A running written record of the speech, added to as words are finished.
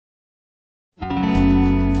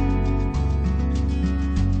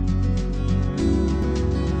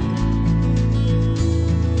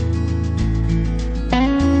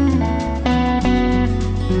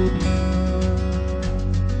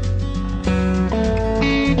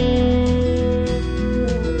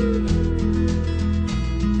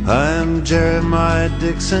Jeremiah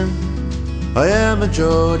Dixon, I am a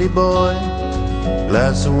Geordie boy.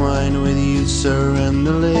 Glass of wine with you, sir, and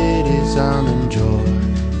the ladies I'll enjoy.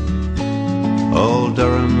 Old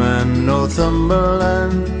Durham and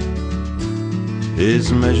Northumberland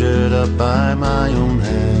is measured up by my own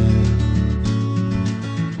hand.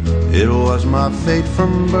 It was my fate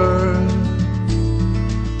from birth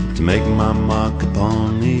to make my mark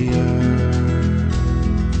upon the earth.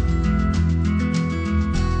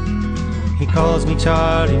 He calls me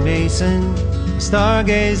Charlie Mason, a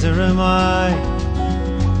stargazer am I.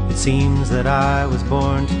 It seems that I was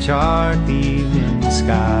born to chart the evening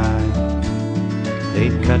sky.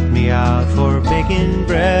 They'd cut me out for baking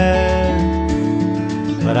bread,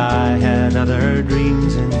 but I had other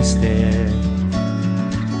dreams instead.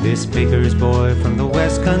 This baker's boy from the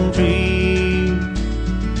West Country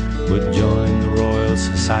would join the Royal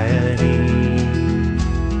Society.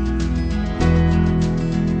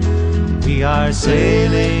 We are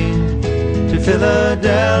sailing to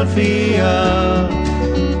Philadelphia,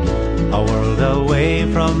 a world away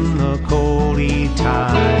from the coldy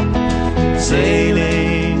tide.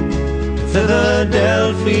 Sailing to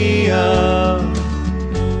Philadelphia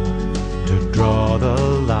to draw the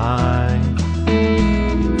line,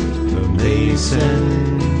 the Mason-Dixon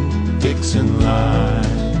line.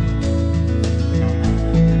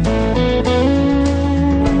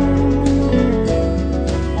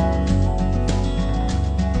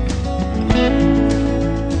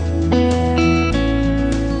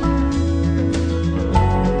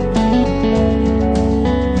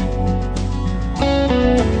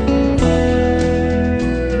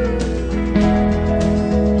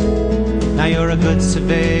 You're a good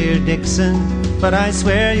surveyor, Dixon, but I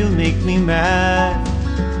swear you'll make me mad.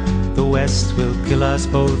 The West will kill us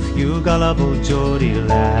both, you gullible Geordie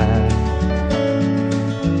lad.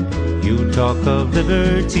 You talk of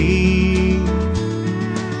liberty,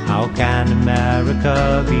 how can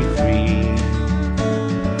America be free?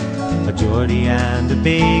 A Geordie and a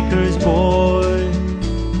baker's boy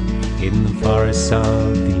in the forests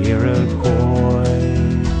of the Iroquois.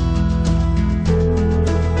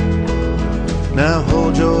 Now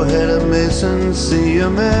hold your head up, Mason, see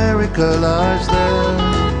America lies there.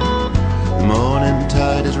 The morning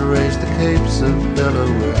tide has raised the capes of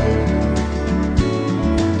Delaware.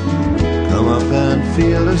 Come up and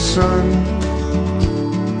feel the sun,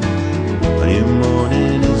 a new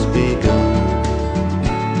morning is begun.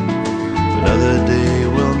 Another day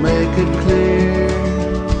will make it clear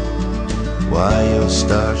why your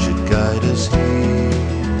star should guide us here.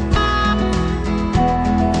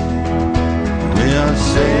 We are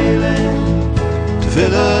sailing to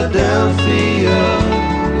Philadelphia,